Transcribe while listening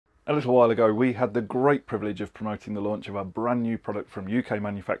A little while ago we had the great privilege of promoting the launch of a brand new product from UK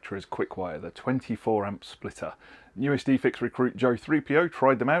manufacturers Quickwire, the 24 amp splitter. Newest eFIXX recruit Joe 3PO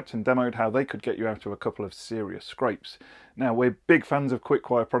tried them out and demoed how they could get you out of a couple of serious scrapes. Now, we're big fans of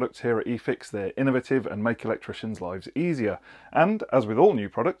Quickwire products here at eFIXX. They're innovative and make electricians' lives easier. And as with all new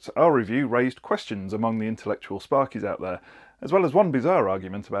products, our review raised questions among the intellectual sparkies out there, as well as one bizarre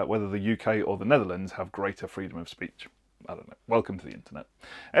argument about whether the UK or the Netherlands have greater freedom of speech. I don't know. Welcome to the internet.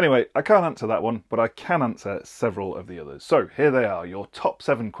 Anyway, I can't answer that one, but I can answer several of the others. So here they are, your top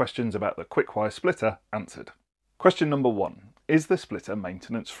 7 questions about the Quickwire splitter answered. Question number 1. Is the splitter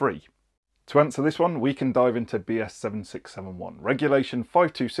maintenance free? To answer this one, we can dive into BS 7671. Regulation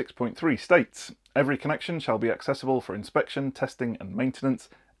 526.3 states, every connection shall be accessible for inspection, testing and maintenance,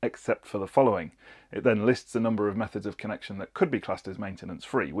 except for the following. It then lists a number of methods of connection that could be classed as maintenance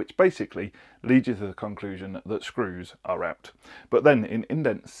free, which basically leads you to the conclusion that screws are out. But then in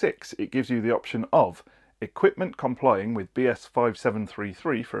indent 6, it gives you the option of equipment complying with BS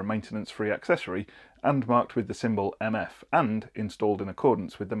 5733 for a maintenance free accessory and marked with the symbol MF and installed in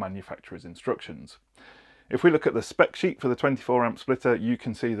accordance with the manufacturer's instructions. If we look at the spec sheet for the 24 amp splitter, you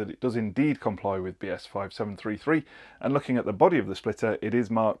can see that it does indeed comply with BS 5733, and looking at the body of the splitter, it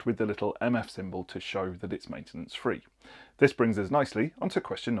is marked with the little MF symbol to show that it's maintenance free. This brings us nicely onto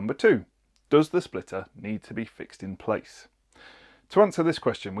question number 2. Does the splitter need to be fixed in place? To answer this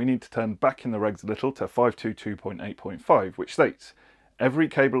question, we need to turn back in the regs a little to 522.8.5, which states, every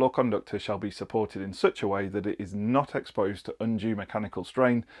cable or conductor shall be supported in such a way that it is not exposed to undue mechanical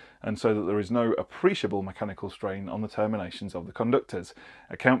strain, and so that there is no appreciable mechanical strain on the terminations of the conductors,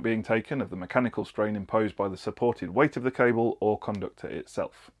 account being taken of the mechanical strain imposed by the supported weight of the cable or conductor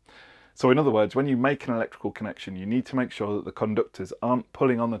itself. So in other words, when you make an electrical connection, you need to make sure that the conductors aren't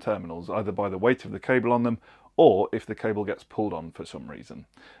pulling on the terminals, either by the weight of the cable on them or if the cable gets pulled on for some reason.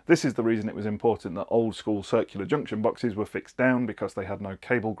 This is the reason it was important that old school circular junction boxes were fixed down, because they had no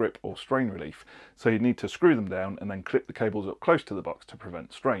cable grip or strain relief, so you need to screw them down and then clip the cables up close to the box to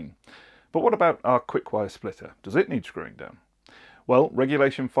prevent strain. But what about our Quickwire splitter? Does it need screwing down? Well,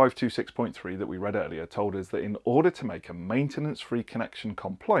 regulation 526.3 that we read earlier told us that in order to make a maintenance-free connection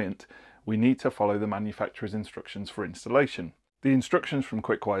compliant, we need to follow the manufacturer's instructions for installation. The instructions from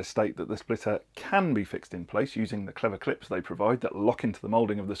Quickwire state that the splitter can be fixed in place using the clever clips they provide that lock into the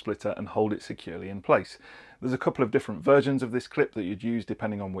moulding of the splitter and hold it securely in place. There's a couple of different versions of this clip that you'd use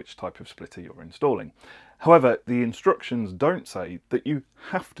depending on which type of splitter you're installing. However, the instructions don't say that you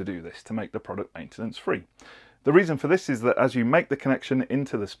have to do this to make the product maintenance free. The reason for this is that as you make the connection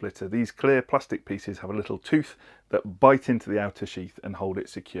into the splitter, these clear plastic pieces have a little tooth that bite into the outer sheath and hold it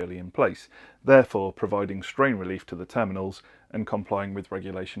securely in place, therefore providing strain relief to the terminals and complying with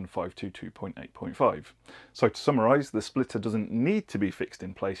regulation 522.8.5. So to summarise, the splitter doesn't need to be fixed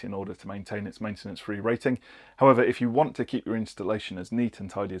in place in order to maintain its maintenance-free rating. However, if you want to keep your installation as neat and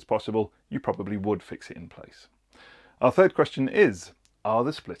tidy as possible, you probably would fix it in place. Our third question is, are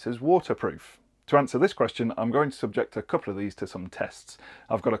the splitters waterproof? To answer this question, I'm going to subject a couple of these to some tests.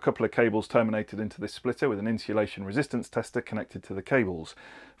 I've got a couple of cables terminated into this splitter with an insulation resistance tester connected to the cables.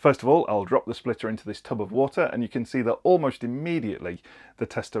 First of all, I'll drop the splitter into this tub of water, and you can see that almost immediately the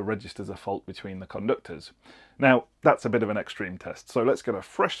tester registers a fault between the conductors. Now, that's a bit of an extreme test, so let's get a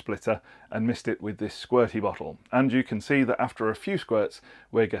fresh splitter and mist it with this squirty bottle. And you can see that after a few squirts,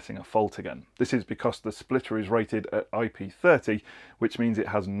 we're getting a fault again. This is because the splitter is rated at IP30, which means it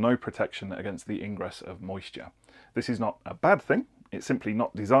has no protection against the ingress of moisture. This is not a bad thing, it's simply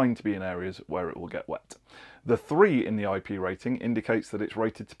not designed to be in areas where it will get wet. The 3 in the IP rating indicates that it's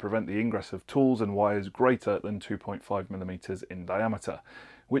rated to prevent the ingress of tools and wires greater than 2.5mm in diameter,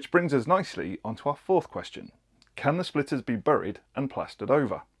 which brings us nicely onto our fourth question. Can the splitters be buried and plastered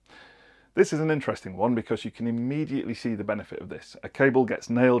over? This is an interesting one because you can immediately see the benefit of this. A cable gets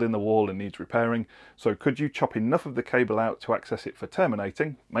nailed in the wall and needs repairing, so could you chop enough of the cable out to access it for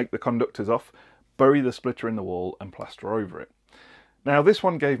terminating, make the conductors off, bury the splitter in the wall and plaster over it? Now this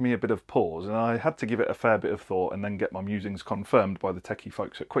one gave me a bit of pause, and I had to give it a fair bit of thought and then get my musings confirmed by the techie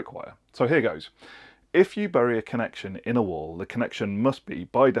folks at Quickwire. So here goes. If you bury a connection in a wall, the connection must be,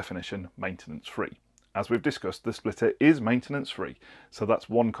 by definition, maintenance free. As we've discussed, the splitter is maintenance free, so that's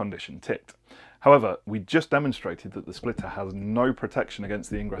one condition ticked. However, we just demonstrated that the splitter has no protection against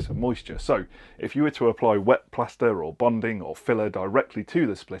the ingress of moisture, so if you were to apply wet plaster or bonding or filler directly to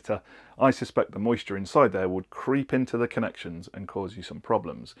the splitter, I suspect the moisture inside there would creep into the connections and cause you some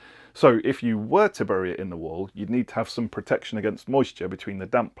problems. So if you were to bury it in the wall, you'd need to have some protection against moisture between the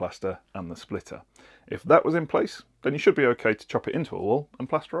damp plaster and the splitter. If that was in place, then you should be okay to chop it into a wall and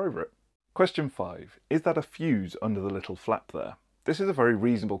plaster over it. Question 5. Is that a fuse under the little flap there? This is a very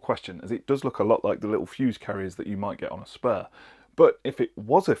reasonable question, as it does look a lot like the little fuse carriers that you might get on a spur. But if it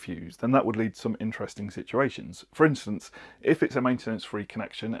was a fuse, then that would lead to some interesting situations. For instance, if it's a maintenance-free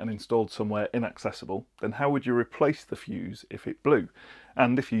connection and installed somewhere inaccessible, then how would you replace the fuse if it blew?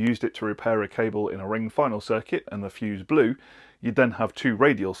 And if you used it to repair a cable in a ring final circuit and the fuse blew, you'd then have two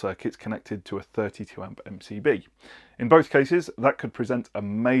radial circuits connected to a 32 amp MCB. In both cases, that could present a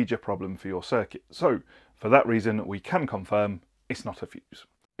major problem for your circuit. So, for that reason, we can confirm it's not a fuse.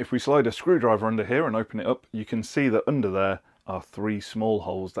 If we slide a screwdriver under here and open it up, you can see that under there are three small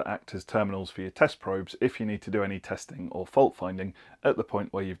holes that act as terminals for your test probes if you need to do any testing or fault finding at the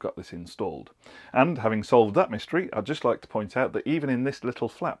point where you've got this installed. And having solved that mystery, I'd just like to point out that even in this little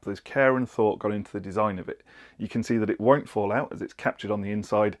flap, there's care and thought gone into the design of it. You can see that it won't fall out as it's captured on the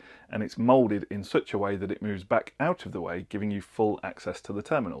inside, and it's moulded in such a way that it moves back out of the way, giving you full access to the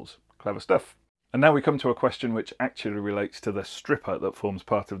terminals. Clever stuff. And now we come to a question which actually relates to the stripper that forms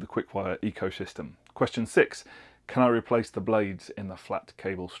part of the Quickwire ecosystem. Question 6. Can I replace the blades in the flat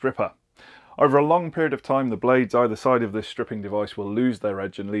cable stripper? Over a long period of time, the blades either side of this stripping device will lose their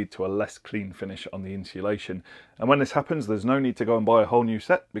edge and lead to a less clean finish on the insulation. And when this happens, there's no need to go and buy a whole new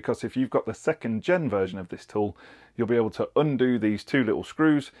set, because if you've got the 2nd gen version of this tool, you'll be able to undo these two little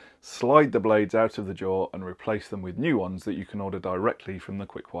screws, slide the blades out of the jaw and replace them with new ones that you can order directly from the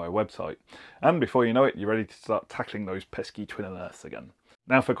Quickwire website. And before you know it, you're ready to start tackling those pesky twin earths again.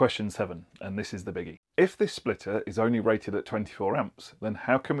 Now for question 7, and this is the biggie. If this splitter is only rated at 24 amps, then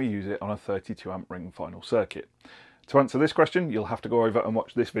how can we use it on a 32 amp ring final circuit? To answer this question, you'll have to go over and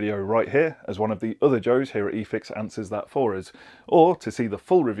watch this video right here, as one of the other Joes here at eFIXX answers that for us. Or, to see the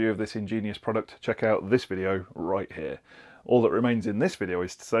full review of this ingenious product, check out this video right here. All that remains in this video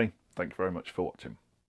is to say, thank you very much for watching.